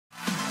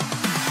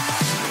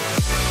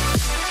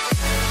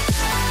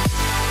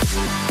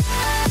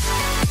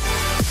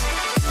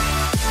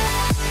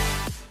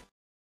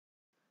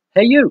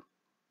Hey you!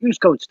 Use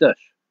code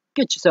STUSH.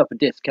 Get yourself a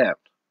discount.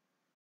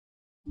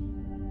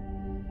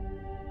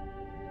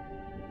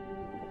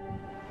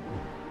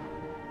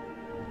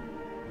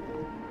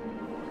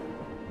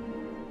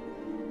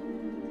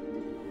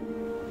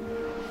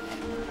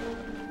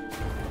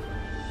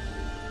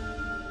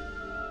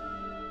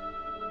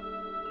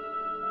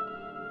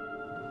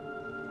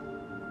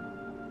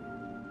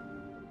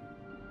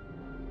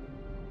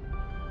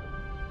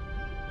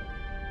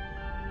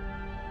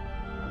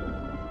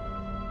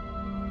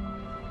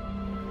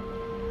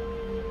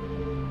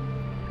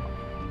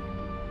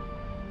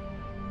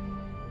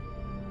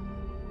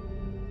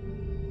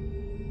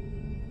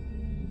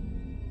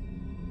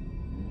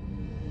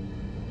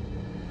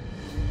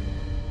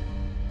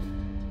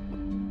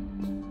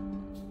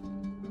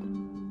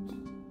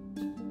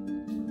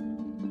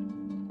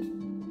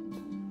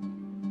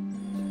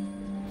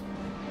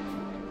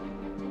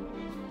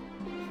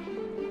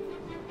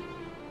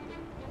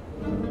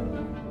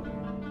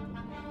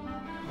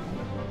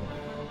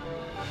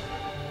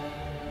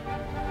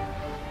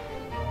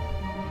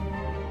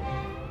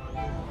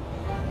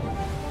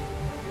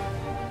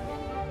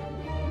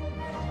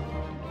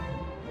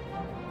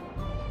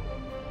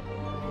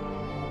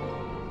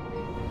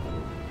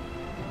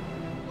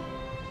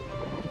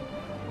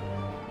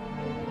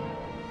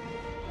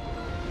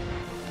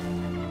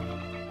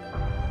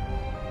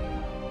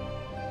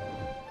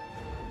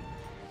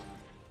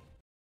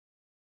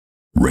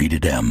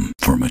 Rated M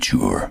for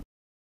mature.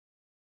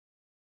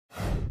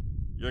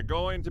 You're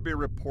going to be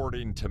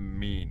reporting to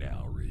me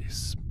now,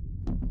 Reese.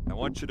 I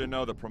want you to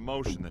know the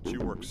promotion that you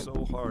worked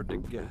so hard to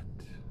get,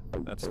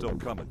 that's still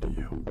coming to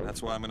you.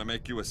 That's why I'm gonna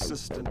make you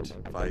assistant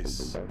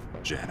vice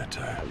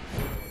janitor.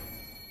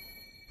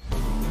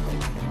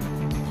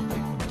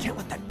 Can't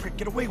let that prick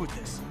get away with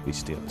this. We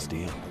steal his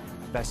deal.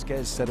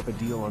 Vasquez set up a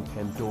deal on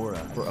Pandora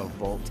for a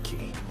vault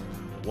key.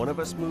 One of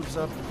us moves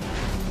up,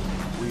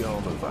 we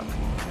all move up.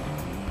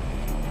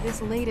 This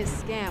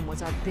latest scam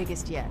was our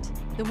biggest yet.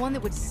 The one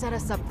that would set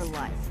us up for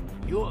life.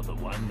 You're the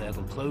one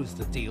that'll close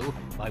the deal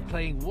by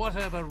playing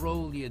whatever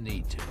role you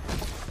need to.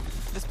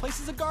 This place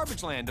is a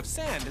garbage land of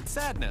sand and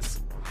sadness.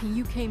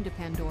 You came to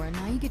Pandora,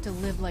 now you get to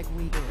live like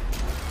we do.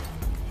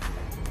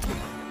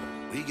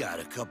 We got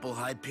a couple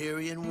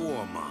Hyperion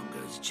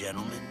warmongers,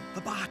 gentlemen.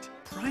 The bot,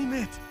 prime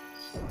it.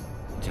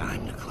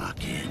 Time to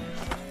clock in.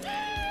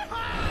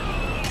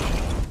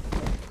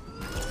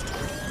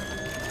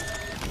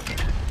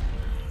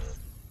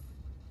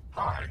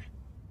 Hi.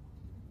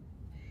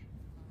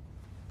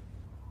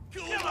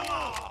 Kill them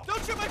all!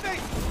 Don't shoot my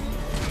face!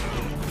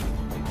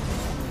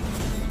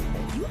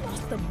 You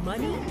lost the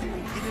money? In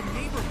a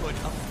neighborhood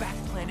of Fat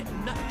Planet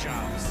nut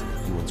jobs.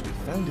 And once we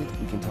found it,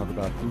 we can talk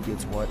about who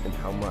gets what and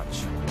how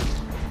much.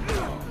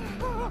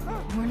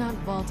 We're not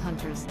vault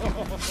hunters.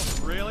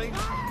 Really?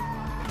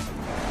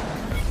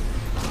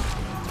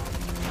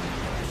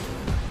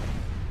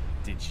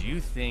 Did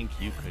you think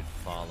you could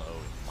follow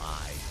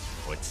my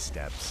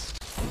footsteps?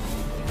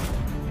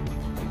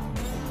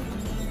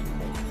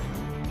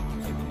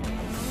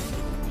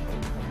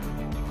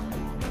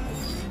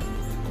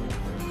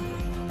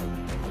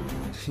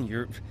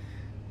 You're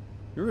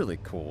really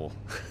cool.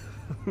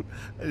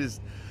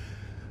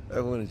 I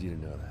wanted you to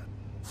know that.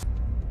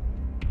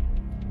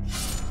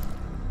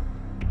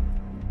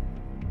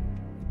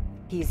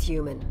 He's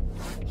human.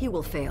 He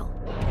will fail.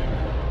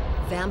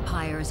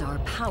 Vampires are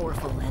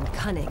powerful and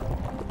cunning.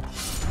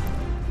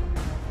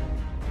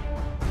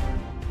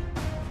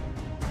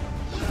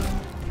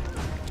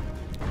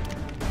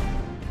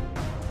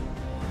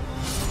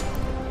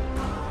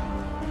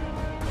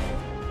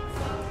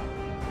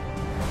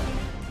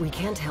 We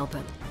can't help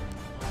him,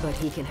 but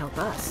he can help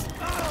us.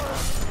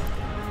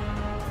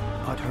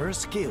 But her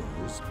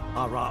skills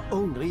are our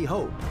only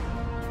hope.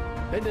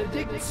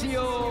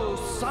 Benedictio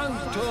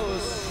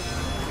Sanctus!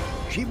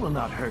 She will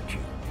not hurt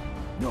you,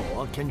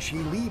 nor can she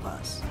leave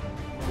us,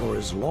 for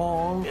as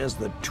long as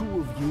the two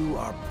of you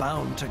are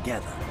bound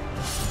together.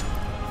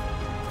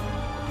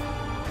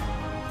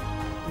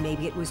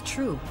 Maybe it was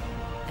true,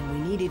 and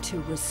we needed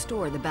to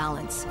restore the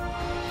balance.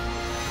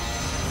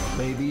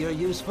 Maybe you're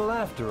useful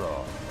after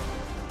all.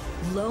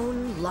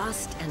 Lone,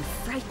 lost, and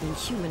frightened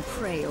human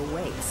prey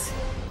awaits.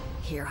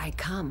 Here I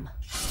come.